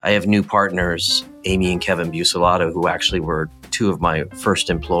I have new partners, Amy and Kevin Bucelato, who actually were two of my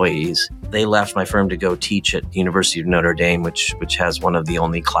first employees. They left my firm to go teach at the University of Notre Dame, which has one of the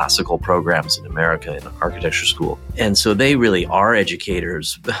only classical programs in America in architecture school. And so they really are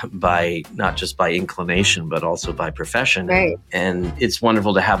educators by not just by inclination, but also by profession. Right. And it's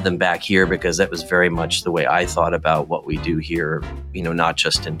wonderful to have them back here because that was very much the way I thought about what we do here, not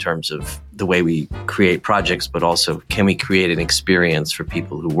just in terms of the way we create projects, but also can we create an experience for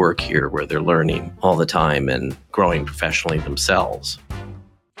people who work here where they're learning all the time and growing professionally themselves.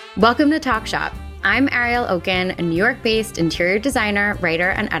 Welcome to Talk Shop. I'm Ariel Oken, a New York-based interior designer, writer,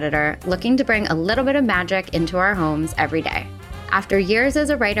 and editor looking to bring a little bit of magic into our homes every day. After years as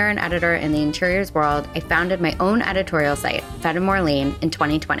a writer and editor in the interiors world, I founded my own editorial site, Fenimore Lane, in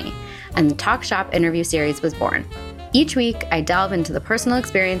 2020, and the Talk Shop interview series was born. Each week, I delve into the personal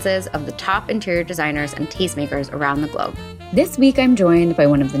experiences of the top interior designers and tastemakers around the globe. This week, I'm joined by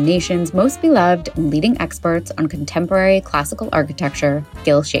one of the nation's most beloved and leading experts on contemporary classical architecture,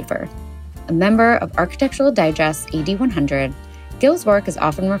 Gil Schafer. A member of Architectural Digest's AD 100, Gil's work is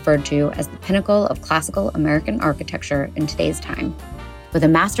often referred to as the pinnacle of classical American architecture in today's time. With a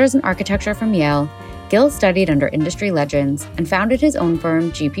master's in architecture from Yale, Gil studied under industry legends and founded his own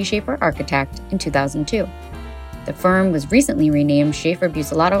firm, G.P. Schafer Architect, in 2002. The firm was recently renamed Schafer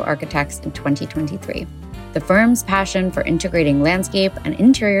Bucelato Architects in 2023. The firm's passion for integrating landscape and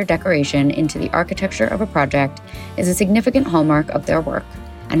interior decoration into the architecture of a project is a significant hallmark of their work.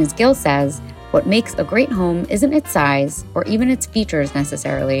 And as Gil says, what makes a great home isn't its size or even its features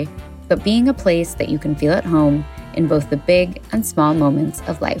necessarily, but being a place that you can feel at home in both the big and small moments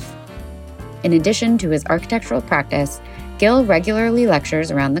of life. In addition to his architectural practice, Gil regularly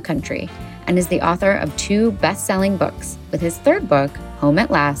lectures around the country and is the author of 2 best-selling books, with his 3rd book, Home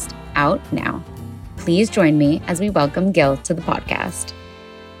at Last, out now. Please join me as we welcome Gil to the podcast.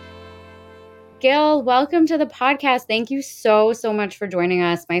 Gil, welcome to the podcast. Thank you so much for joining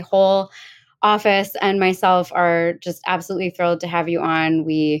us. My whole office and myself are just absolutely thrilled to have you on.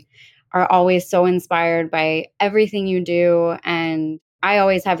 We are always so inspired by everything you do, and I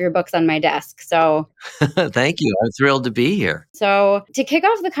always have your books on my desk. So thank you. I'm thrilled to be here. So to kick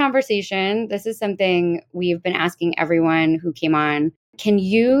off the conversation, this is something we've been asking everyone who came on. Can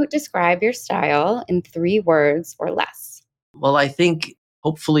you describe your style in 3 words or less? Well, I think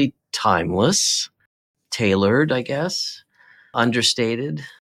hopefully timeless, tailored, I guess, understated.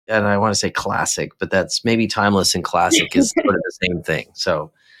 And I want to say classic, but that's maybe timeless and classic is sort of the same thing.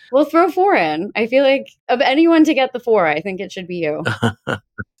 So we'll throw 4 in. I feel like of anyone to get the 4, I think it should be you.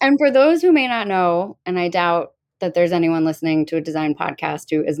 And for those who may not know, and I doubt that there's anyone listening to a design podcast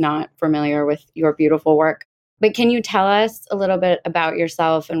who is not familiar with your beautiful work, but can you tell us a little bit about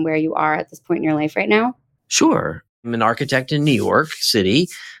yourself and where you are at this point in your life right now? Sure. I'm an architect in New York City,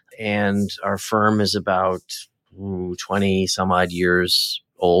 and our firm is about 20 some odd years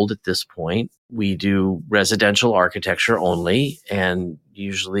old at this point. We do residential architecture only, and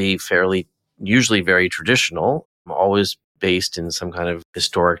usually very traditional, always based in some kind of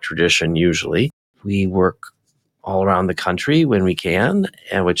historic tradition usually. We work all around the country when we can,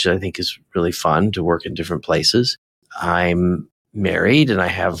 and which I think is really fun to work in different places. I'm married and I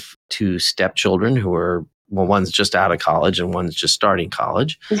have 2 stepchildren who are, well, one's just out of college and one's just starting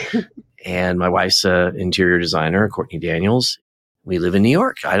college. And my wife's an interior designer, Courtney Daniels. We live in New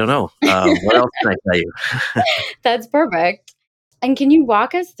York. I don't know. What else can I tell you? That's perfect. And can you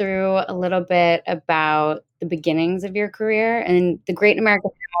walk us through a little bit about the beginnings of your career and the Great American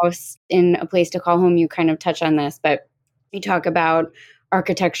House in A Place to Call Home? You kind of touch on this, but you talk about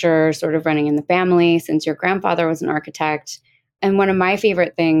architecture sort of running in the family since your grandfather was an architect. And one of my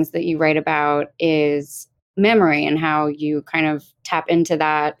favorite things that you write about is memory and how you kind of tap into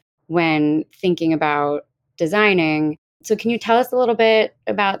that when thinking about designing. So can you tell us a little bit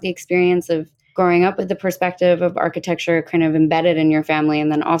about the experience of growing up with the perspective of architecture kind of embedded in your family,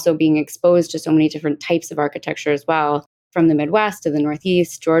 and then also being exposed to so many different types of architecture as well, from the Midwest to the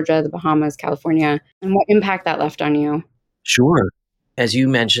Northeast, Georgia, the Bahamas, California, and what impact that left on you? Sure. As you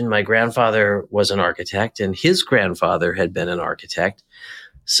mentioned, my grandfather was an architect and his grandfather had been an architect.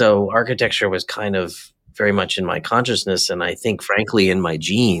 So architecture was kind of very much in my consciousness, and I think, frankly, in my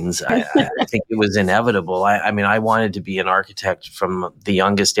genes. I think it was inevitable. I mean, I wanted to be an architect from the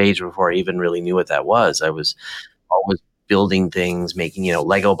youngest age before I even really knew what that was. I was always building things, making,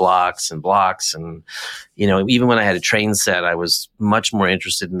 Lego blocks. And, even when I had a train set, I was much more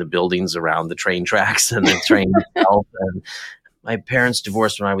interested in the buildings around the train tracks and the train itself. And my parents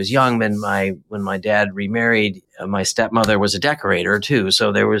divorced when I was young. Then when my dad remarried, my stepmother was a decorator too.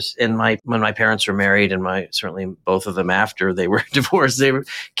 So there was when my parents were married, and certainly both of them after they were divorced,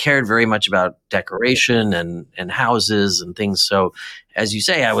 cared very much about decoration and houses and things. So as you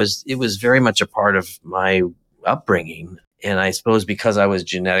say, it was very much a part of my upbringing. And I suppose because I was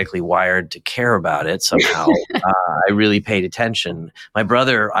genetically wired to care about it somehow, I really paid attention. My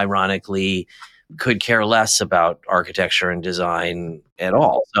brother, ironically, could care less about architecture and design at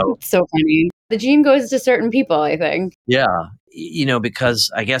all. So It's so funny. The gene goes to certain people, I think. yeah,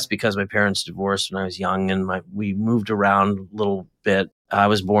 because my parents divorced when I was young, and we moved around a little bit. I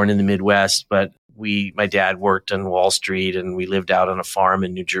was born in the Midwest, but my dad worked on Wall Street, and we lived out on a farm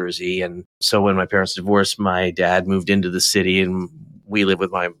in New Jersey. And so when my parents divorced, my dad moved into the city, and we lived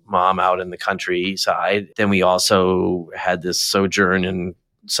with my mom out in the countryside. Then we also had this sojourn in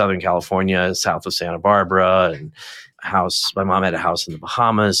Southern California, south of Santa Barbara, and my mom had a house in the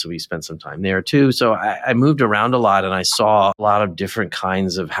Bahamas, so we spent some time there too. So I moved around a lot, and I saw a lot of different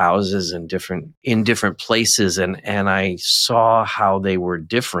kinds of houses in different places, and I saw how they were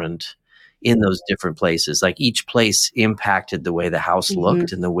different in those different places. Like each place impacted the way the house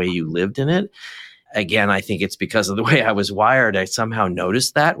looked and the way you lived in it. Again, I think it's because of the way I was wired. I somehow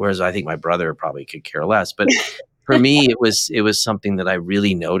noticed that, whereas I think my brother probably could care less. But for me, it was something that I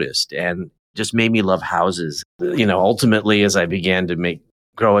really noticed and just made me love houses. Ultimately, as I began to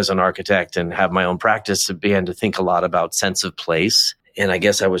grow as an architect and have my own practice, I began to think a lot about sense of place. And I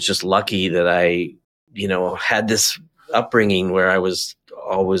guess I was just lucky that I, had this upbringing where I was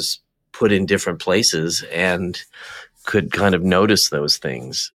always put in different places and could kind of notice those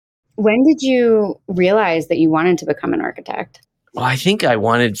things. When did you realize that you wanted to become an architect? Well, I think I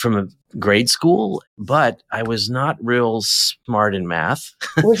wanted from a grade school, but I was not real smart in math.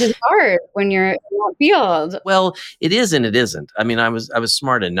 Which is hard when you're in that field. Well, it is and it isn't. I mean, I was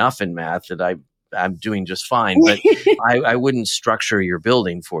smart enough in math that I'm doing just fine, but I wouldn't structure your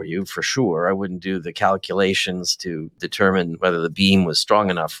building for you for sure. I wouldn't do the calculations to determine whether the beam was strong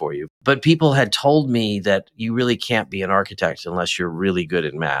enough for you. But people had told me that you really can't be an architect unless you're really good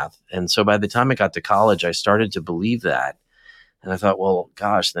at math. And so by the time I got to college, I started to believe that. And I thought, well,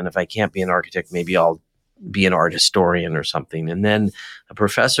 gosh, then if I can't be an architect, maybe I'll be an art historian or something. And then a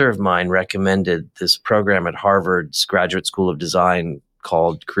professor of mine recommended this program at Harvard's Graduate School of Design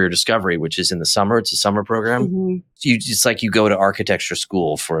called Career Discovery, which is in the summer. It's a summer program. Mm-hmm. It's like you go to architecture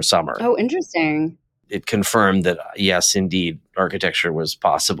school for a summer. Oh, interesting. It confirmed that, yes, indeed, architecture was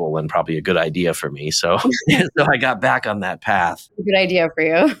possible and probably a good idea for me. So, so I got back on that path. Good idea for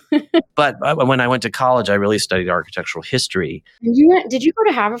you. But when I went to college, I really studied architectural history. Did you go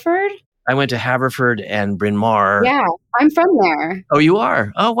to Haverford? I went to Haverford and Bryn Mawr. Yeah, I'm from there. Oh, you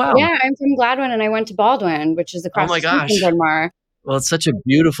are? Oh, wow. Yeah, I'm from Gladwin, and I went to Baldwin, which is across the street from Bryn Mawr. Well, it's such a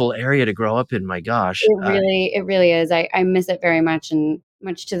beautiful area to grow up in. My gosh. It really is. I miss it very much. And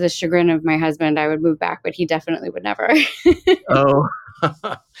much to the chagrin of my husband, I would move back, but he definitely would never. Oh,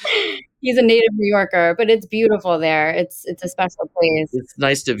 he's a native New Yorker, but it's beautiful there. It's a special place. It's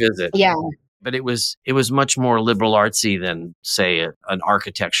nice to visit. Yeah. But it was much more liberal artsy than, say, an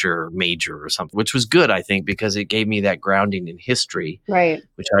architecture major or something, which was good, I think, because it gave me that grounding in history, right?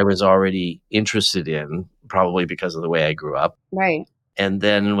 Which I was already interested in, probably because of the way I grew up. Right. And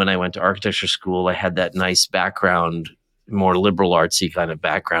then when I went to architecture school, I had that nice background, more liberal artsy kind of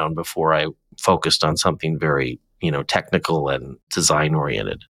background before I focused on something very, technical and design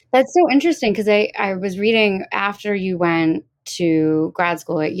oriented. That's so interesting because I was reading after you went to grad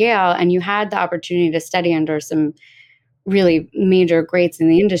school at Yale and you had the opportunity to study under some really major greats in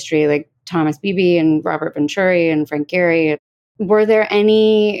the industry like Thomas Beebe and Robert Venturi and Frank Gehry. Were there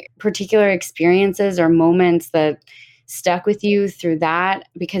any particular experiences or moments that stuck with you through that?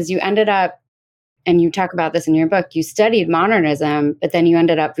 Because you ended up, and you talk about this in your book, you studied modernism, but then you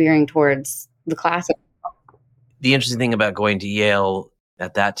ended up veering towards the classic. The interesting thing about going to Yale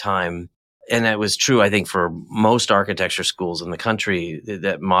at that time, and it was true, I think, for most architecture schools in the country,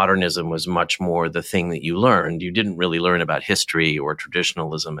 that modernism was much more the thing that you learned. You didn't really learn about history or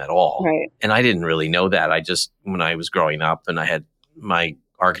traditionalism at all. Right. And I didn't really know that. When I was growing up and I had my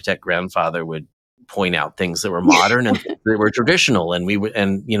architect grandfather would point out things that were modern and that were traditional. And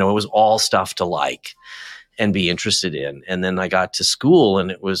it was all stuff to like and be interested in. And then I got to school and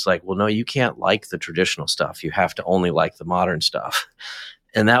it was like, well, no, you can't like the traditional stuff. You have to only like the modern stuff.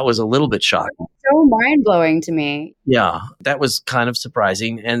 And that was a little bit shocking. So mind-blowing to me. Yeah, that was kind of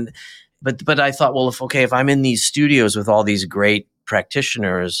surprising. But I thought, well, if I'm in these studios with all these great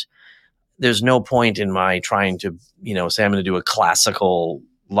practitioners, there's no point in my trying to, say I'm going to do a classical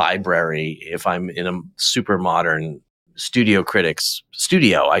library if I'm in a super modern studio critics'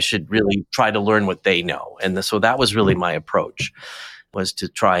 studio. I should really try to learn what they know. And so that was really my approach, was to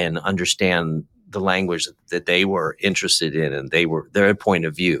try and understand the language that they were interested in and their point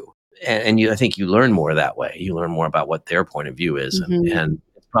of view. I think you learn more that way. You learn more about what their point of view is. And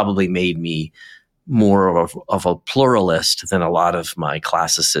it probably made me more of a pluralist than a lot of my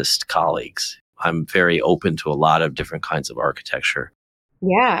classicist colleagues. I'm very open to a lot of different kinds of architecture.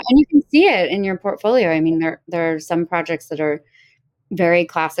 Yeah, and you can see it in your portfolio. I mean, there are some projects that are very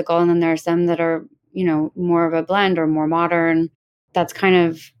classical, and then there are some that are, more of a blend or more modern. That's kind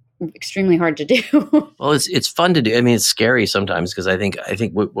of extremely hard to do. Well, it's fun to do. I mean, it's scary sometimes because I think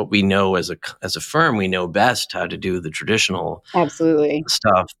what we know as a firm, we know best how to do the traditional Absolutely.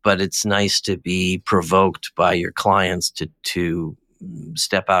 stuff, but it's nice to be provoked by your clients to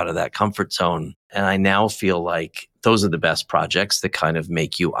step out of that comfort zone. And I now feel like those are the best projects that kind of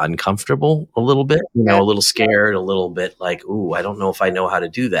make you uncomfortable a little bit, Yeah. a little scared, a little bit like, ooh, I don't know if I know how to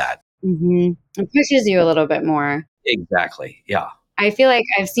do that. It pushes you a little bit more. Exactly. Yeah. I feel like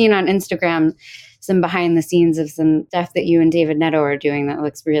I've seen on Instagram some behind the scenes of some stuff that you and David Netto are doing that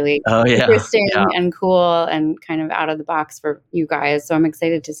looks really Oh yeah. interesting Yeah. and cool and kind of out of the box for you guys. So I'm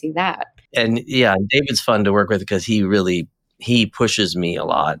excited to see that. And yeah, David's fun to work with because he pushes me a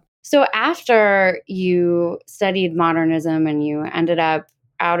lot. So after you studied modernism and you ended up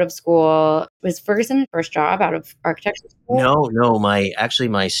out of school, was Ferguson your first job out of architecture school? No,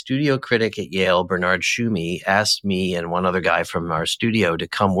 my studio critic at Yale, Bernard Schumi, asked me and one other guy from our studio to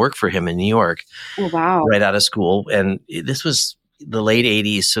come work for him in New York Oh, wow. right out of school. And this was the late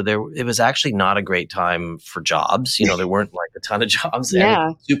 80s. So it was actually not a great time for jobs. There weren't like a ton of jobs. And it Yeah.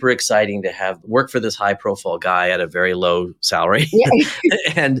 was super exciting to have work for this high profile guy at a very low salary. Yeah.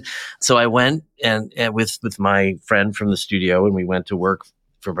 And so I went and with my friend from the studio, and we went to work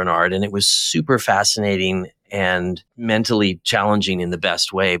for Bernard, and it was super fascinating and mentally challenging in the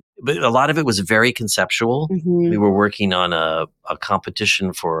best way. But a lot of it was very conceptual. We were working on a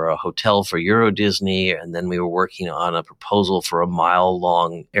competition for a hotel for Euro Disney, and then we were working on a proposal for a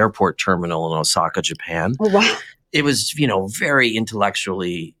mile-long airport terminal in Osaka, Japan. Oh, wow. It was, very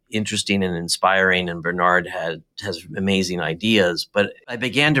intellectually interesting and inspiring, and Bernard has amazing ideas. But I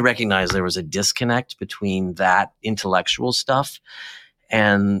began to recognize there was a disconnect between that intellectual stuff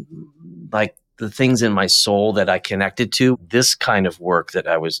and like the things in my soul that I connected to. This kind of work that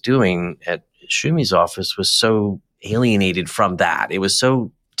I was doing at Shumi's office was so alienated from that. It was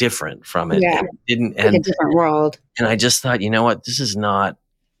so different from it. Yeah. And it didn't, Like a different world. and I just thought, you know what, this is not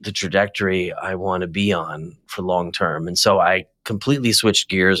the trajectory I want to be on for long term. And so I completely switched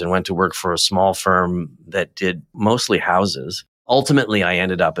gears and went to work for a small firm that did mostly houses. Ultimately, I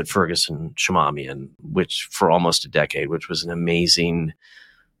ended up at Ferguson Shamamian, which for almost a decade, which was an amazing.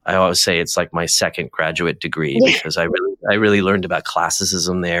 I always say it's like my second graduate degree because I really learned about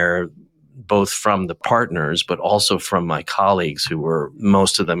classicism there, both from the partners, but also from my colleagues who were,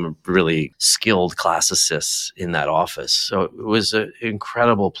 most of them really skilled classicists in that office. So it was an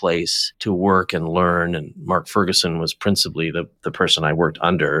incredible place to work and learn. And Mark Ferguson was principally the person I worked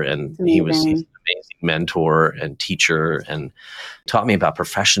under. And he's an amazing mentor and teacher and taught me about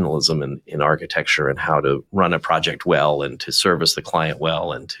professionalism in architecture and how to run a project well and to service the client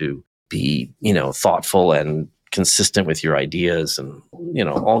well and to be, thoughtful and consistent with your ideas and,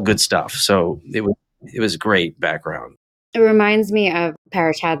 all good stuff. So it was great background. It reminds me of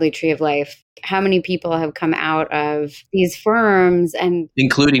Parrish Hadley Tree of Life. How many people have come out of these firms and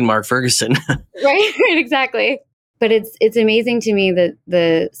including Mark Ferguson. right, exactly. But it's amazing to me that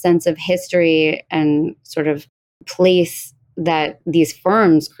the sense of history and sort of place that these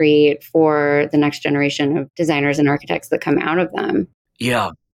firms create for the next generation of designers and architects that come out of them.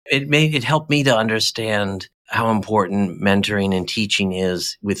 Yeah. It helped me to understand how important mentoring and teaching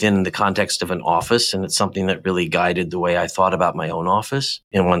is within the context of an office. And it's something that really guided the way I thought about my own office.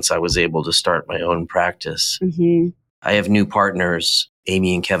 And once I was able to start my own practice, I have new partners,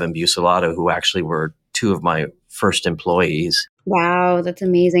 Amy and Kevin Bucelato, who actually were two of my first employees. Wow, that's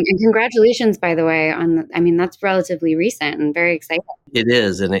amazing. And congratulations, by the way, that's relatively recent and very exciting. It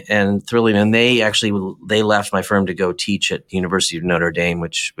is, and thrilling. And they left my firm to go teach at the University of Notre Dame,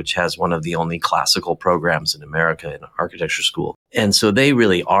 which has one of the only classical programs in America in architecture school. And so they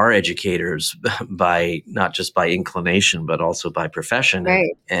really are educators by not just by inclination, but also by profession.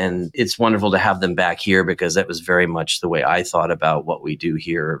 Right. And it's wonderful to have them back here because that was very much the way I thought about what we do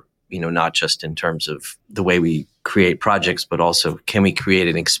here. Not just in terms of the way we create projects, but also can we create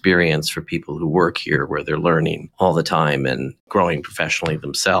an experience for people who work here where they're learning all the time and growing professionally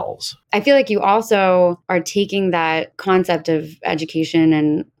themselves. I feel like you also are taking that concept of education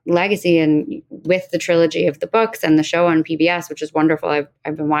and legacy and with the trilogy of the books and the show on PBS, which is wonderful.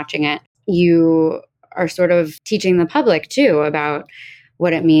 I've been watching it. You are sort of teaching the public too about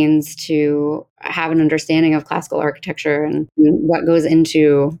what it means to have an understanding of classical architecture and what goes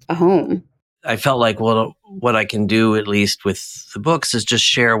into a home. I felt like, well, what I can do, at least with the books, is just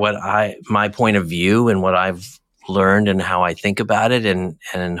share my point of view and what I've learned and how I think about it.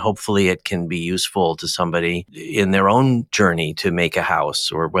 And hopefully it can be useful to somebody in their own journey to make a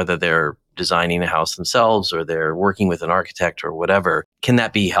house, or whether they're designing a house themselves or they're working with an architect or whatever. Can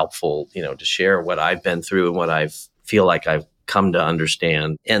that be helpful, to share what I've been through and what I feel like I've come to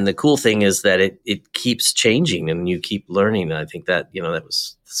understand? And the cool thing is that it keeps changing and you keep learning. And I think that, that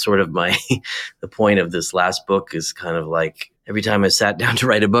was sort of the point of this last book, is kind of like every time I sat down to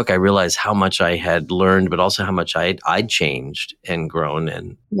write a book, I realized how much I had learned, but also how much I'd changed and grown.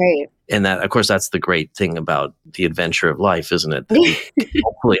 And right. And that, of course, that's the great thing about the adventure of life, isn't it? That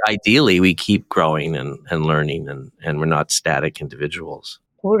hopefully, ideally, we keep growing and learning, and we're not static individuals.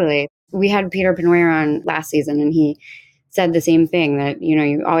 Totally. We had Peter Penoyer on last season, and he said the same thing, that,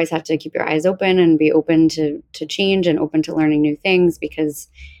 you always have to keep your eyes open and be open to change and open to learning new things, because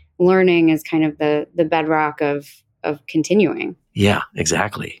learning is kind of the bedrock of continuing. Yeah,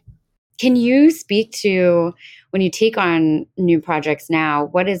 exactly. Can you speak to, when you take on new projects now,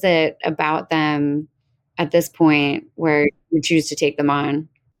 what is it about them at this point where you choose to take them on?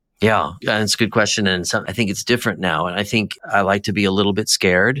 Yeah, it's a good question. And I think it's different now. And I think I like to be a little bit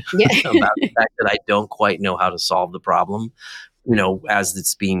scared about the fact that I don't quite know how to solve the problem, as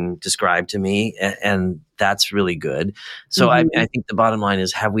it's being described to me. And that's really good. So I think the bottom line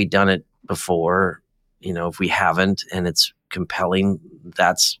is, have we done it before? If we haven't and it's compelling,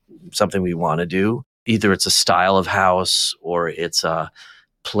 that's something we want to do. Either it's a style of house, or it's a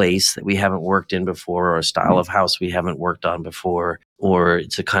place that we haven't worked in before, or a style of house we haven't worked on before, or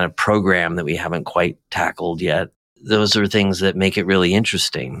it's a kind of program that we haven't quite tackled yet. Those are things that make it really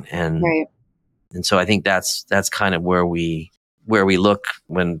interesting. And right. And so I think that's kind of where we look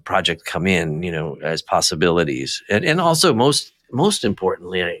when projects come in, as possibilities. And also most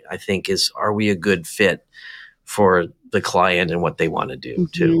importantly, I think, is, are we a good fit for the client and what they want to do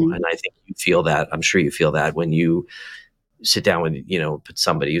too? And I think you feel that. I'm sure you feel that when you sit down with,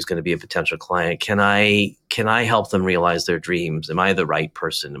 somebody who's going to be a potential client. Can I help them realize their dreams? Am I the right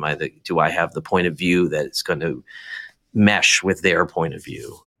person? Do I have the point of view that's going to mesh with their point of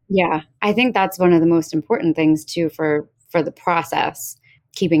view? Yeah, I think that's one of the most important things too for the process,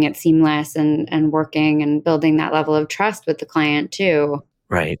 keeping it seamless and working and building that level of trust with the client too.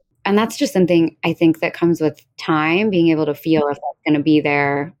 Right. And that's just something I think that comes with time, being able to feel if that's going to be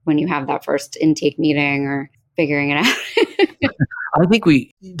there when you have that first intake meeting or figuring it out. I think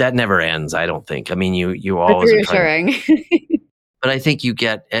that never ends. I don't think. I mean, you always That's reassuring. But I think you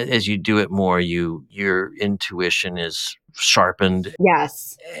get, as you do it more, your intuition is sharpened.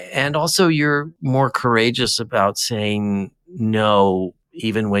 Yes. And also you're more courageous about saying no,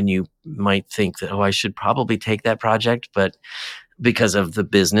 even when you might think that, I should probably take that project, but because of the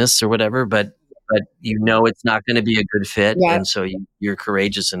business or whatever, but it's not going to be a good fit. Yep. And so you're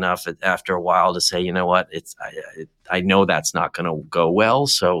courageous enough after a while to say, you know what, I know that's not going to go well.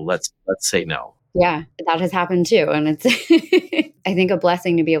 So let's say no. Yeah, that has happened too. And it's, I think, a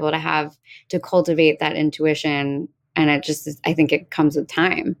blessing to be able to cultivate that intuition. And I think it comes with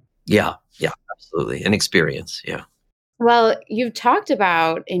time. Yeah, absolutely. And experience. Yeah. Well, you've talked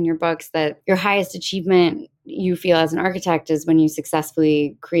about in your books that your highest achievement you feel as an architect is when you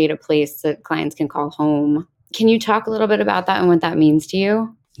successfully create a place that clients can call home. Can you talk a little bit about that and what that means to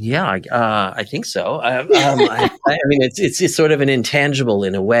you? Yeah, I think so. I mean, it's sort of an intangible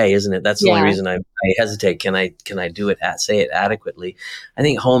in a way, isn't it? That's the only reason I hesitate. Can I do it? Say it adequately? I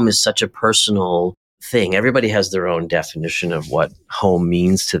think home is such a personal thing. Everybody has their own definition of what home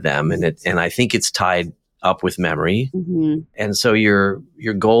means to them, and I think it's tied up with memory. Mm-hmm. And so your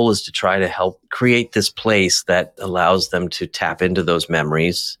goal is to try to help create this place that allows them to tap into those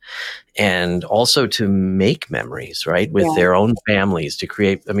memories, and also to make memories, right, with their own families, to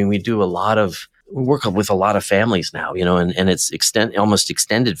create. I mean, we work with a lot of families now, and it's almost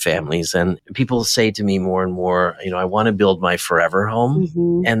extended families. And people say to me more and more, I want to build my forever home.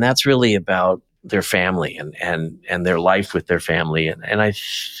 Mm-hmm. And that's really about their family and their life with their family. And I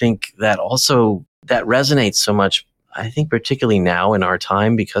think that also that resonates so much, I think, particularly now in our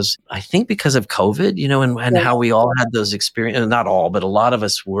time, because of COVID, and how we all had those experiences, not all, but a lot of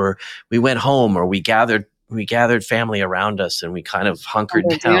us we went home, or we gathered family around us, and we kind of hunkered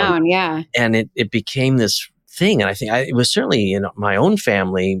down. Yeah. And it became this thing. And I think it was certainly in my own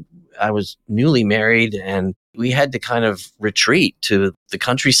family. I was newly married, and We had to kind of retreat to the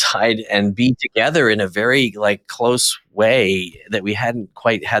countryside and be together in a very like close way that we hadn't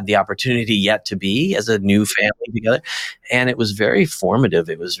quite had the opportunity yet to be as a new family together. And it was very formative.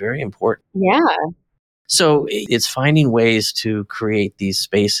 It was very important. Yeah. So it's finding ways to create these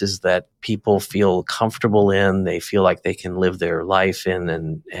spaces that people feel comfortable in. They feel like they can live their life in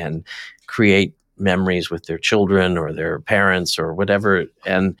and create memories with their children or their parents or whatever,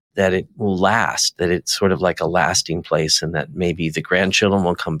 and that it will last, that it's sort of like a lasting place, and that maybe the grandchildren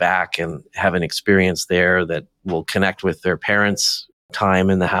will come back and have an experience there that will connect with their parents' time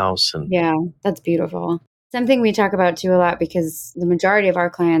in the house. And Yeah, that's beautiful. Something we talk about too a lot because the majority of our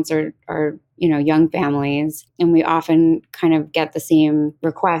clients are young families, and we often kind of get the same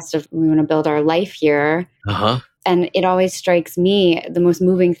request of we want to build our life here. uh-huh. And it always strikes me the most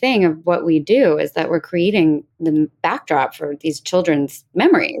moving thing of what we do is that we're creating the backdrop for these children's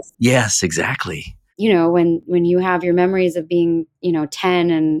memories. Yes, exactly. When you have your memories of being 10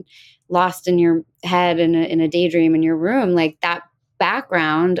 and lost in your head in a daydream in your room, like that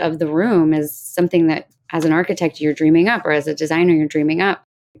background of the room is something that as an architect you're dreaming up, or as a designer you're dreaming up.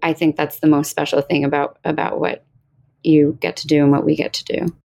 I think that's the most special thing about what you get to do and what we get to do.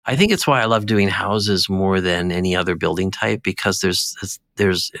 I think it's why I love doing houses more than any other building type, because there's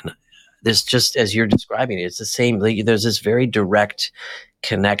just, as you're describing it, it's the same. There's this very direct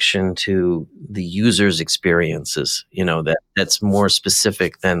connection to the user's experiences, that's more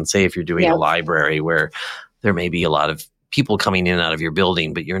specific than, say, if you're doing Yeah. a library where there may be a lot of people coming in and out of your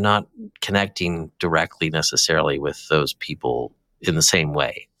building, but you're not connecting directly necessarily with those people in the same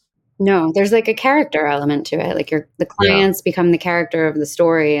way. No, there's like a character element to it. Like the Yeah. clients become the character of the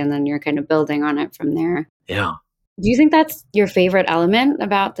story, and then you're kind of building on it from there. Yeah. Do you think that's your favorite element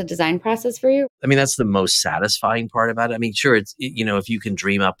about the design process for you? I mean, that's the most satisfying part about it. I mean, sure, if you can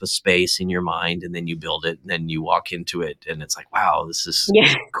dream up a space in your mind and then you build it and then you walk into it and it's like, wow, this is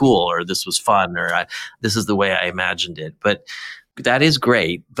Yeah. cool, or this was fun, or this is the way I imagined it. But that is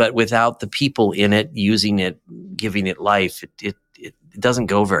great. But without the people in it, using it, giving it life, it doesn't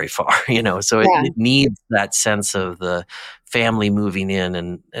go very far, So Yeah. it needs that sense of the family moving in.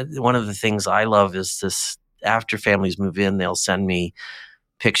 And one of the things I love is this: after families move in, they'll send me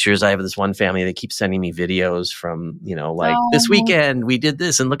pictures. I have this one family that keeps sending me videos from, like, this Oh, weekend we did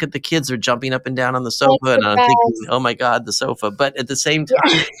this, and look at the kids are jumping up and down on the sofa, that's the and I'm thinking, best. oh my God, the sofa. But at the same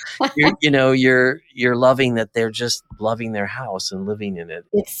time, Yeah. you're loving that they're just loving their house and living in it.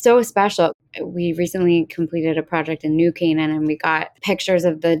 It's so special. We recently completed a project in New Canaan, and we got pictures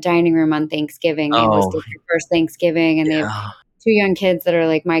of the dining room on Thanksgiving. They hosted Oh, their first Thanksgiving, and they have yeah. two young kids that are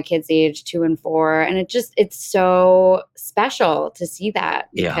like my kids' age, 2 and 4. And it's so special to see that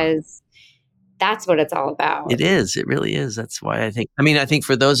Yeah. because that's what it's all about. It is. It really is. That's why I think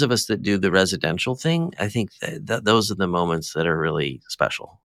for those of us that do the residential thing, I think that those are the moments that are really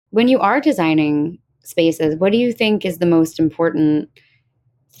special. When you are designing spaces, what do you think is the most important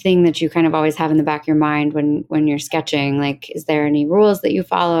thing that you kind of always have in the back of your mind when you're sketching? Like, is there any rules that you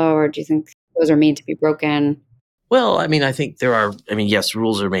follow, or do you think those are made to be broken? Well, I mean, I think yes,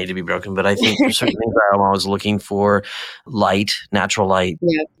 rules are made to be broken, but I think there's certain things I'm always looking for: light, natural light.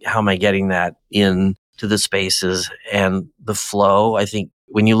 Yeah. How am I getting that in to the spaces and the flow? I think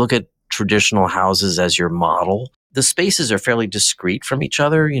when you look at traditional houses as your model, the spaces are fairly discrete from each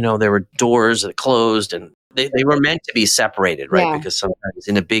other. There were doors that closed, and they were meant to be separated, right? Yeah. Because sometimes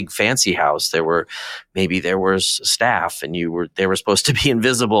in a big fancy house, there was staff, and they were supposed to be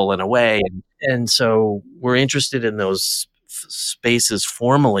invisible in a way. And so we're interested in those spaces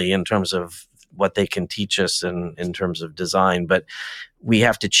formally in terms of what they can teach us in terms of design, but we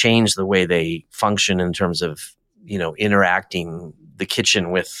have to change the way they function in terms of, interacting the kitchen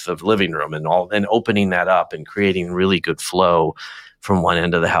with the living room and all, and opening that up and creating really good flow from one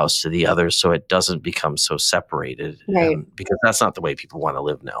end of the house to the other, so it doesn't become so separated. Right. Because that's not the way people want to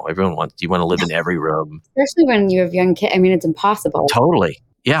live now. You want to live in every room. Especially when you have young kids. I mean, it's impossible. Totally.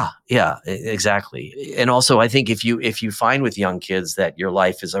 Yeah, yeah, exactly. And also, I think if you find with young kids that your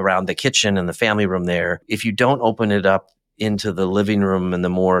life is around the kitchen and the family room there, if you don't open it up into the living room and the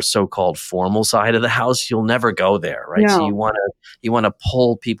more so-called formal side of the house, you'll never go there, right? So No. you want to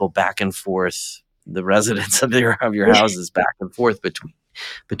pull people back and forth, the residents of your houses back and forth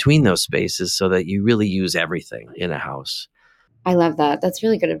between those spaces, so that you really use everything in a house. I love that. That's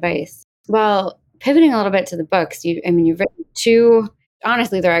really good advice. Well, pivoting a little bit to the books, you've written two,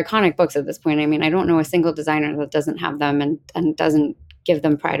 honestly, they're iconic books at this point. I mean, I don't know a single designer that doesn't have them and doesn't give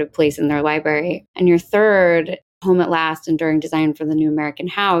them pride of place in their library. And your third, Home at Last, Enduring Design for the New American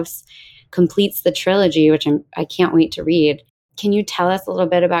House, completes the trilogy, which I can't wait to read. Can you tell us a little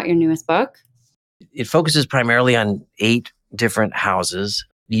bit about your newest book? It focuses primarily on 8 different houses.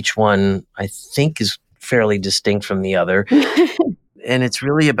 Each one, I think, is fairly distinct from the other. And it's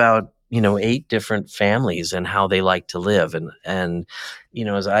really about, 8 different families and how they like to live. And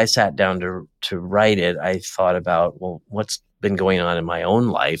as I sat down to write it, I thought about, well, what's been going on in my own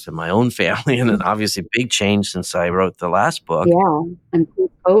life and my own family, and then obviously big change since I wrote the last book. Yeah, and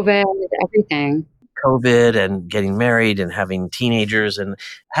COVID, everything. COVID and getting married and having teenagers and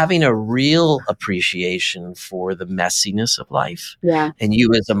having a real appreciation for the messiness of life. Yeah. And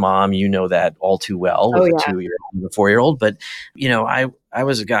you as a mom, you know that all too well Oh, with a yeah. 2-year-old and a 4-year-old. But, I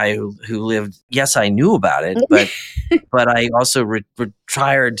was a guy who lived, yes, I knew about it, but I also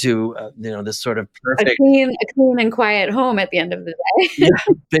retired to, this sort of perfect, A clean and quiet home at the end of the day.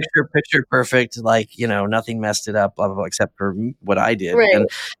 yeah, picture perfect, like, nothing messed it up, blah, blah, blah, except for what I did. And Right. of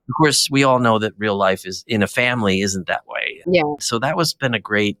course, we all know that real life is in a family isn't that way. Yeah. So that was been a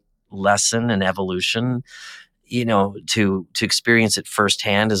great lesson and evolution, to experience it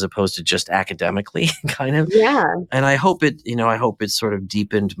firsthand as opposed to just academically kind of. Yeah. And I hope it sort of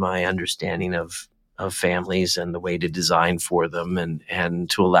deepened my understanding of families and the way to design for them and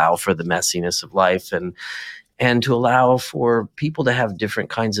to allow for the messiness of life and to allow for people to have different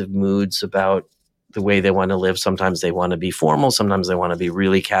kinds of moods about the way they want to live. Sometimes they want to be formal, sometimes they want to be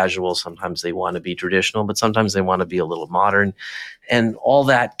really casual, sometimes they want to be traditional, but sometimes they want to be a little modern. And all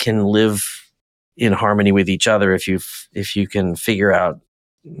that can live in harmony with each other if you can figure out,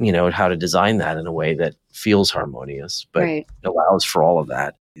 how to design that in a way that feels harmonious, but Right. allows for all of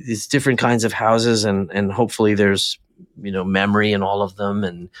that. It's different kinds of houses, and hopefully there's, memory in all of them,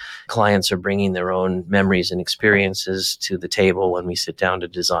 and clients are bringing their own memories and experiences to the table when we sit down to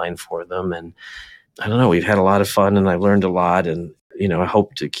design for them. And I don't know, we've had a lot of fun, and I've learned a lot, and I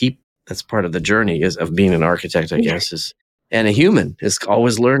hope to keep that's part of the journey is of being an architect, I guess, is and a human is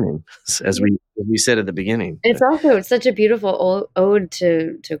always learning, as we said at the beginning. It's such a beautiful ode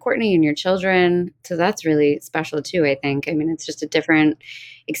to Courtney and your children. So that's really special too, I think. I mean, it's just a different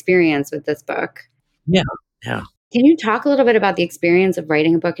experience with this book. Yeah, yeah. Can you talk a little bit about the experience of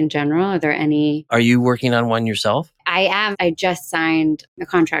writing a book in general? Are there any? Are you working on one yourself? I am. I just signed a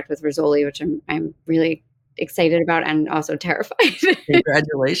contract with Rizzoli, which I'm really excited about and also terrified.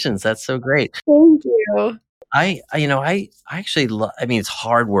 Congratulations, that's so great. Thank you. I actually I mean, it's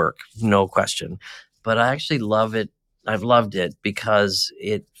hard work, no question, but I actually love it. I've loved it because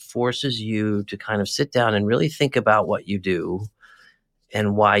it forces you to kind of sit down and really think about what you do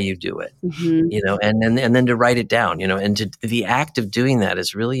and why you do it, Hmm. and then to write it down, and the act of doing that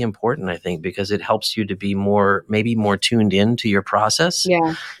is really important, I think, because it helps you to be maybe more tuned in to your process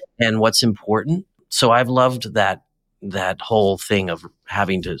Yeah. and what's important. So I've loved that whole thing of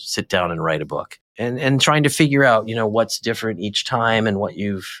having to sit down and write a book and trying to figure out, what's different each time and what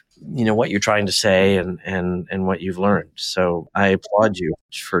you're trying to say and what you've learned. So I applaud you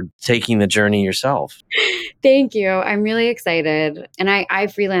for taking the journey yourself. Thank you. I'm really excited. And I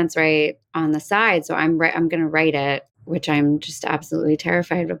freelance write on the side, so I'm going to write it, which I'm just absolutely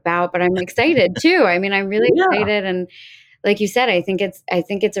terrified about, but I'm excited too. I mean, I'm really Yeah. excited, and like you said, I think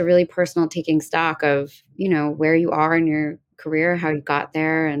it's a really personal taking stock of, where you are in your career, how you got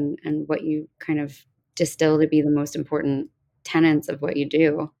there, and what you kind of distill to be the most important tenets of what you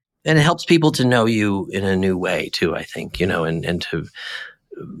do. And it helps people to know you in a new way too, I think, and to,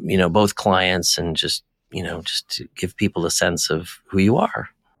 both clients and just to give people a sense of who you are.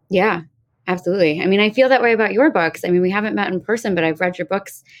 Yeah, absolutely. I mean, I feel that way about your books. I mean, we haven't met in person, but I've read your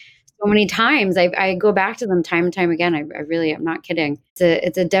books so many times. I go back to them time and time again. I really am not kidding.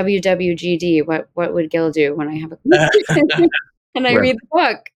 It's a WWGD. What would Gil do when I have a question and I Right. read the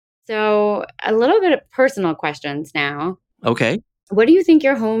book? So a little bit of personal questions now. Okay. What do you think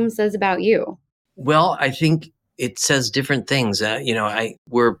your home says about you? Well, I think it says different things.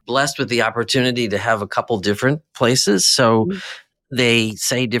 We're blessed with the opportunity to have a couple different places, so Mhm. they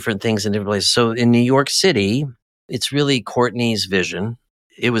say different things in different places. So in New York City, it's really Courtney's vision.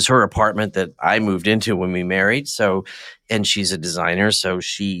 It was her apartment that I moved into when we married. So, and she's a designer, so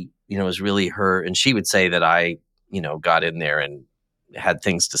she, is really her. And she would say that I, got in there and had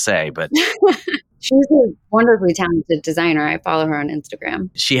things to say, but She's a wonderfully talented designer. I follow her on Instagram.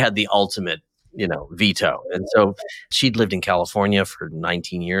 she had the ultimate, veto. And so she'd lived in California for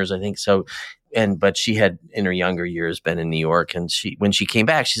 19 years, I think. So, but she had in her younger years been in New York. And when she came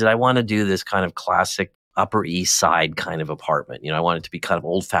back, she said, I want to do this kind of classic Upper East Side kind of apartment. I want it to be kind of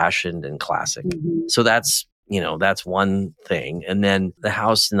old fashioned and classic. Mhm. So that's one thing. And then the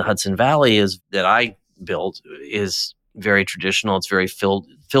house in the Hudson Valley that I built is very traditional. It's very filled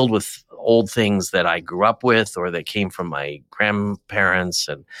with old things that I grew up with or that came from my grandparents,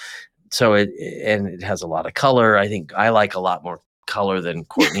 and So it has a lot of color. I think I like a lot more color than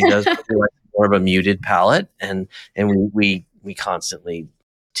Courtney does. Courtney likes more of a muted palette, and we constantly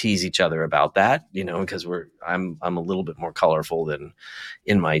tease each other about that, because I'm a little bit more colorful than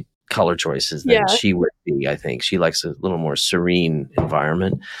in my color choices than Yeah. she would be. I think she likes a little more serene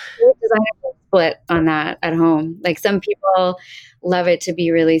environment. Designers split on that at home. Like some people love it to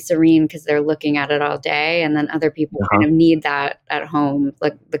be really serene because they're looking at it all day, and then other people Uh-huh. kind of need that at home,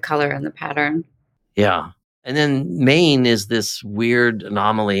 like the color and the pattern. Yeah. And then Maine is this weird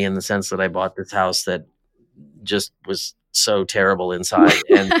anomaly in the sense that I bought this house that just was so terrible inside,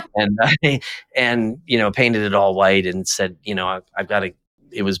 and painted it all white and said, I've got to.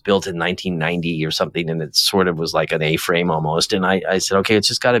 It was built in 1990 or something, and it sort of was like an A-frame almost. And I said, okay, it's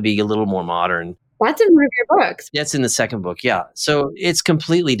just got to be a little more modern. That's in one of your books. That's in the second book, yeah. So it's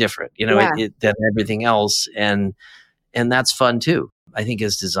completely different, Yeah. than everything else, and that's fun too. I think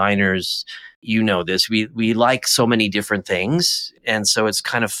as designers, this, we like so many different things. And so it's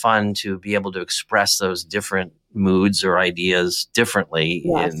kind of fun to be able to express those different moods or ideas differently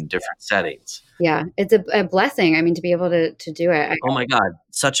Yes. in different settings. Yeah. It's a blessing. I mean, to be able to do it. Oh my God,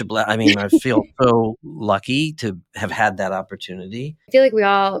 such a I mean, I feel so lucky to have had that opportunity. I feel like we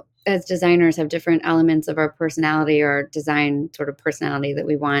all, as designers, have different elements of our personality or design sort of personality that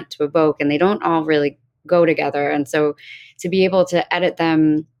we want to evoke, and they don't all really go together. And so to be able to edit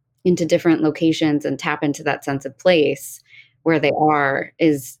them into different locations and tap into that sense of place where they are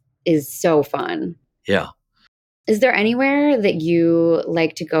is so fun. Yeah. Is there anywhere that you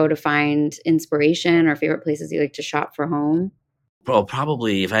like to go to find inspiration, or favorite places you like to shop for home? Well,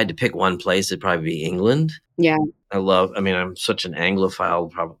 probably if I had to pick one place, it'd probably be England. Yeah. I'm such an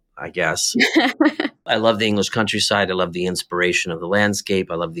Anglophile, I guess. I love the English countryside. I love the inspiration of the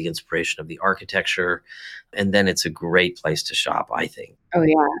landscape. I love the inspiration of the architecture. And then it's a great place to shop, I think. Oh,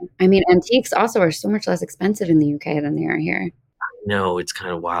 yeah. I mean, antiques also are so much less expensive in the UK than they are here. No, it's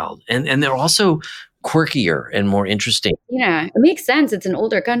kind of wild. And they're also quirkier and more interesting. Yeah, it makes sense. It's an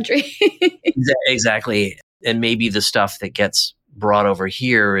older country. Exactly. And maybe the stuff that gets brought over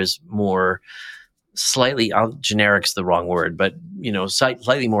here is more slightly, generic's the wrong word, but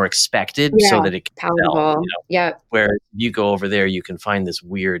slightly more expected, so that it can palatable. sell. Yeah. Where you go over there, you can find this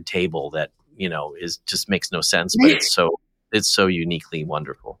weird table that is just makes no sense, but it's so uniquely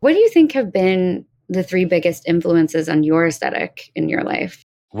wonderful. What do you think have been the 3 biggest influences on your aesthetic in your life?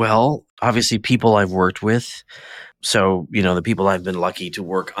 Well, obviously, people I've worked with. So the people I've been lucky to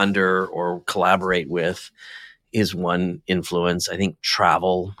work under or collaborate with is one influence. I think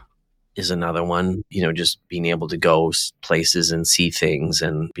travel is another one, just being able to go places and see things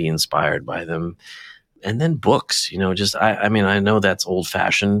and be inspired by them. And then books, I mean, I know that's old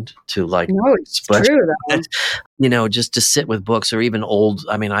fashioned to like, No, it's true though. Just to sit with books or even old.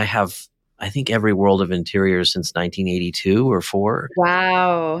 I mean, I think every World of Interiors since 1982 or 4.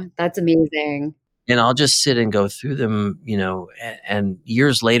 Wow. That's amazing. And I'll just sit and go through them, and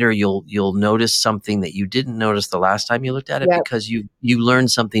years later, you'll notice something that you didn't notice the last time you looked at it, Yep. because you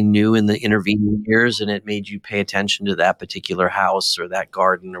learned something new in the intervening years, and it made you pay attention to that particular house or that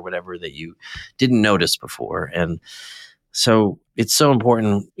garden or whatever that you didn't notice before. And so it's so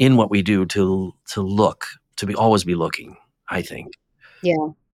important in what we do to look, to always be looking, I think. Yeah.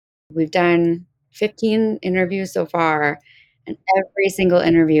 We've done 15 interviews so far, and every single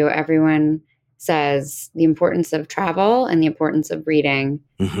interview, everyone says the importance of travel and the importance of reading,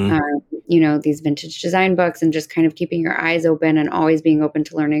 these vintage design books, and just kind of keeping your eyes open and always being open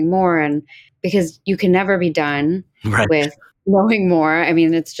to learning more. And because you can never be done with knowing more. I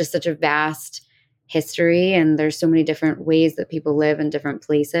mean, it's just such a vast history, and there's so many different ways that people live in different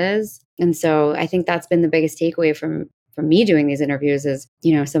places. And so I think that's been the biggest takeaway from me doing these interviews is,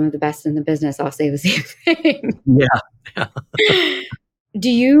 some of the best in the business all say the same thing. Yeah. Do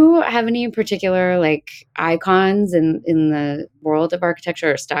you have any particular icons in the world of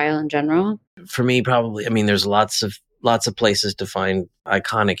architecture or style in general? For me, probably, I mean, there's lots of places to find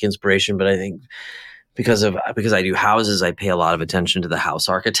iconic inspiration, but I think because I do houses, I pay a lot of attention to the house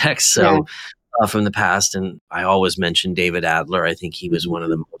architects. So from the past, and I always mention David Adler. I think he was one of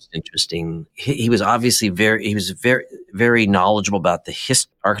the most interesting. He was obviously very knowledgeable about the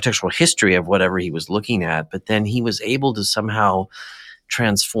architectural history of whatever he was looking at, but then he was able to somehow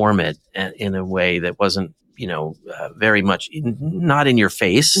transform it in a way that wasn't, very much not in your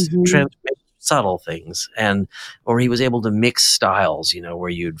face, subtle things, or he was able to mix styles, where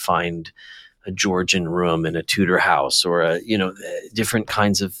you'd find a Georgian room in a Tudor house, or different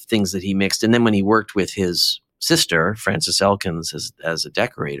kinds of things that he mixed. And then when he worked with his sister, Frances Elkins, as a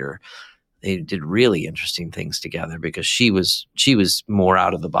decorator, they did really interesting things together because she was more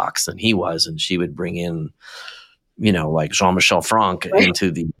out of the box than he was, and she would bring in, like Jean-Michel Franck Right.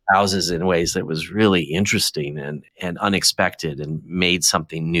 into the houses in ways that was really interesting and unexpected and made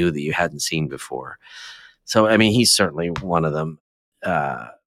something new that you hadn't seen before. So, I mean, he's certainly one of them. Uh,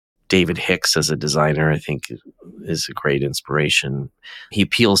 David Hicks as a designer, I think, is a great inspiration. He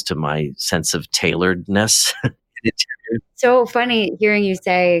appeals to my sense of tailoredness. So funny hearing you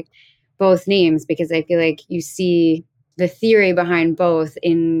say both names because I feel like you see the theory behind both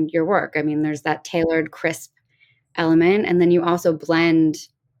in your work. I mean, there's that tailored, crisp element, and then you also blend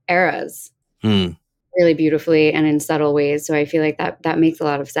eras Hmm. really beautifully and in subtle ways. So I feel like that makes a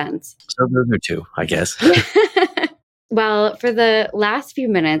lot of sense. So those are two, I guess. Well, for the last few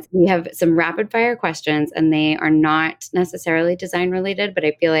minutes, we have some rapid fire questions, and they are not necessarily design related, but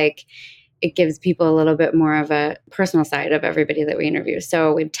I feel like it gives people a little bit more of a personal side of everybody that we interview.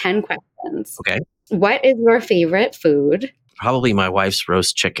 So we have 10 questions. Okay. What is your favorite food? Probably my wife's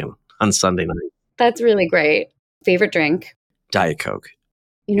roast chicken on Sunday night. That's really great. Favorite drink? Diet Coke.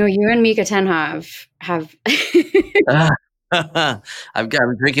 You and Mika Tenhoff have Ah, I'm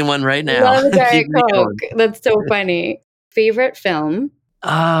drinking one right now. love Diet Keep me Coke. going. That's so funny. Favorite film?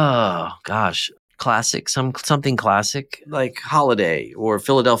 Oh gosh, classic. Something classic like Holiday or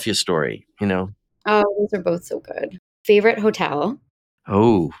Philadelphia Story. Oh, those are both so good. Favorite hotel?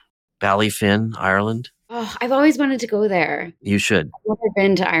 Oh, Ballyfin, Ireland. Oh, I've always wanted to go there. You should I've never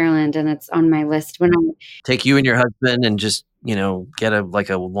been to Ireland, and it's on my list when take you and your husband and just get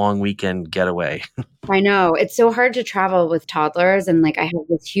a long weekend getaway. I know. It's so hard to travel with toddlers, and, I have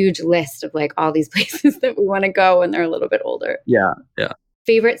this huge list of, all these places that we wanna go when they're a little bit older. Yeah, yeah.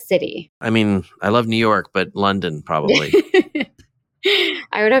 Favorite city? I mean, I love New York, but London probably.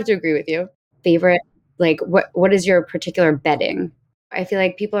 I would have to agree with you. Favorite what is your particular bedding? I feel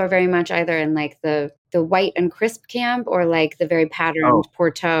like people are very much either in, the white and crisp camp or, the very Oh, patterned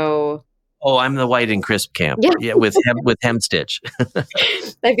Porto. oh, I'm the white and crisp camp. Yeah. Yeah, with hem stitch.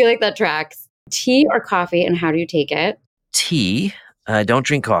 I feel like that tracks. Tea or coffee, and how do you take it? Tea. I don't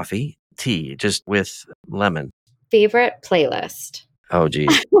drink coffee. Tea, just with lemon. Favorite playlist? Oh,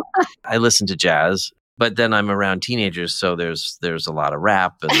 geez. I listen to jazz, but then I'm around teenagers, so there's a lot of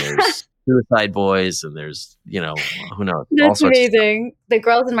rap and there's Suicide Boys and there's who knows, all That's sorts of stuff. amazing. The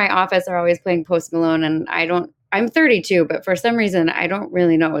girls in my office are always playing Post Malone, and I'm 32, but for some reason, I don't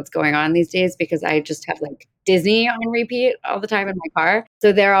really know what's going on these days because I just have Disney on repeat all the time in my car.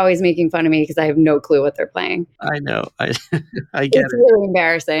 So they're always making fun of me because I have no clue what they're playing. I know. I get It's it. really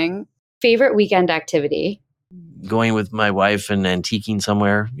embarrassing. Favorite weekend activity? Going with my wife and antiquing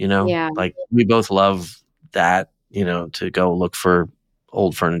somewhere, Yeah. like we both love that, to go look for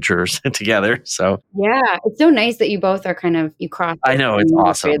old furniture together. So Yeah. It's so nice that you both are you cross I the know it's same industry.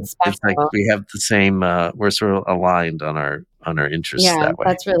 awesome. It's It's like special. we have the same. We're sort of aligned on our interests Yeah, that way.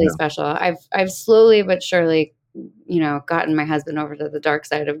 that's really special. I've slowly but surely, gotten my husband over to the dark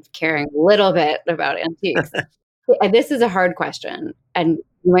side of caring a little bit about antiques. This is a hard question, and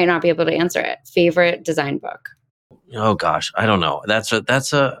you might not be able to answer it. Favorite design book? Oh gosh, I don't know.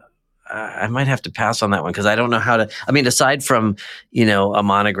 I might have to pass on that one because I don't know how to. I mean, aside from a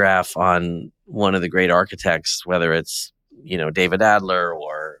monograph on one of the great architects, whether it's David Adler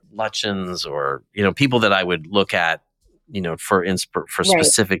or Lutyens or people that I would look at for Right.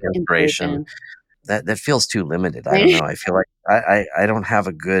 specific inspiration. Inspiration. That feels too limited. I don't Right? know. I feel like I don't have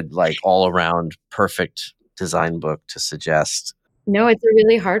a good all around perfect design book to suggest. No, it's a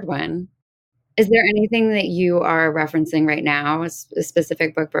really hard one. Is there anything that you are referencing right now, a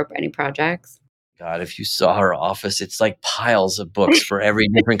specific book for any projects? God, if you saw our office, it's like piles of books for every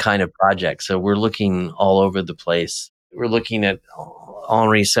different kind of project. So we're looking all over the place. We're looking at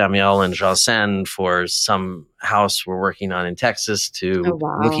Henri Samuel and Janssen for some house we're working on in Texas Oh, to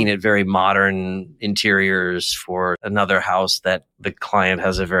wow. looking at very modern interiors for another house that the client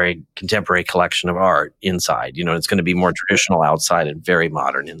has a very contemporary collection of art inside. It's going to be more traditional outside and very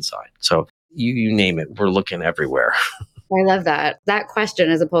modern inside. So you name it, we're looking everywhere. I love that. That question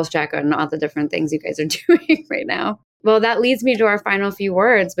is a pulse check on all the different things you guys are doing right now. Well, that leads me to our final few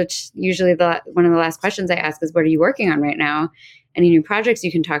words, which usually one of the last questions I ask is, what are you working on right now? Any new projects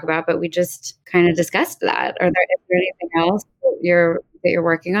you can talk about? But we just kind of discussed that. Is there anything else that you're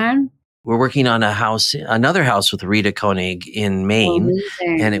working on? We're working on another house with Rita Koenig in Oh, Maine,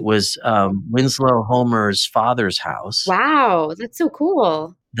 and it amazing. was Winslow Homer's father's house Wow, that's so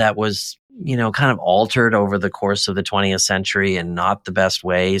cool. that was kind of altered over the course of the 20th century and not the best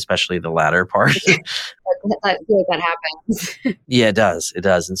way, especially the latter part. I feel like that happens. Yeah, it does. It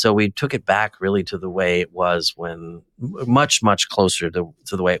does. And so we took it back really to the way it was when, much, much closer to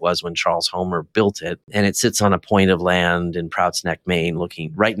the way it was when Charles Homer built it. And it sits on a point of land in Prouts Neck, Maine,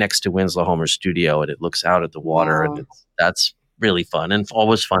 looking right next to Winslow Homer's studio. And it looks out at the water. Wow. And that's really fun and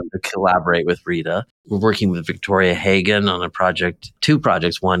always fun to collaborate with Rita. We're working with Victoria Hagan on two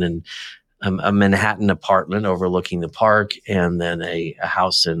projects, one in a Manhattan apartment overlooking the park, and then a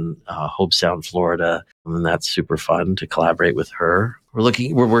house in Hobe Sound, Florida. And that's super fun to collaborate with her.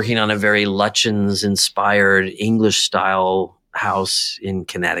 We're working on a very Lutyens-inspired English-style house in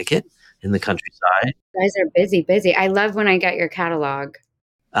Connecticut, in the countryside. You guys are busy. I love when I get your catalog.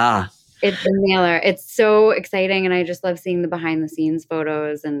 It's a mailer. It's so exciting, and I just love seeing the behind-the-scenes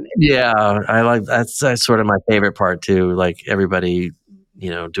photos. And yeah, I like that's sort of my favorite part too. Like everybody,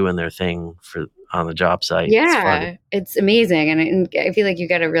 doing their thing on the job site. Yeah, it's amazing. And I feel like you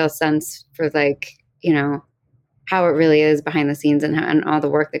get a real sense for how it really is behind the scenes and all the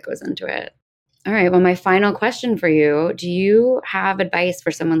work that goes into it. All right. Well, my final question for you, do you have advice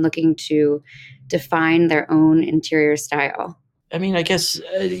for someone looking to define their own interior style? I mean, I guess,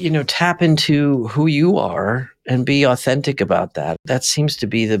 tap into who you are and be authentic about that. That seems to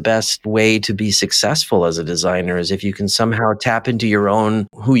be the best way to be successful as a designer, is if you can somehow tap into your own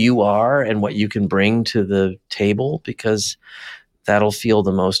who you are and what you can bring to the table, because that'll feel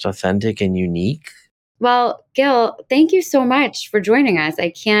the most authentic and unique. Well, Gil, thank you so much for joining us. I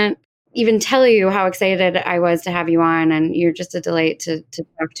can't even tell you how excited I was to have you on, and you're just a delight to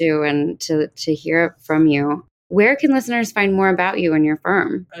talk to and to hear from you. Where can listeners find more about you and your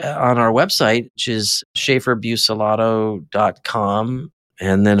firm? On our website, which is schaferbucelato.com,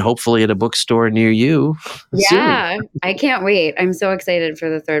 and then hopefully at a bookstore near you. Yeah, soon. I can't wait. I'm so excited for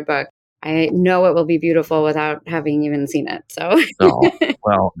the third book. I know it will be beautiful without having even seen it. So,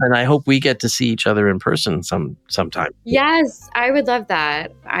 well, and I hope we get to see each other in person sometime. Yes, I would love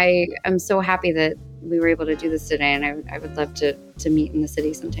that. I am so happy that we were able to do this today, and I would love to meet in the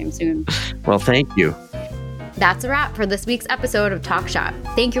city sometime soon. Well, thank you. That's a wrap for this week's episode of Talk Shop.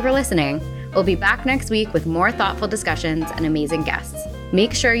 Thank you for listening. We'll be back next week with more thoughtful discussions and amazing guests.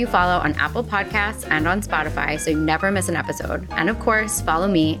 Make sure you follow on Apple Podcasts and on Spotify so you never miss an episode. And of course, follow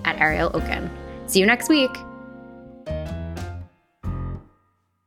me at Ariel Oken. See you next week.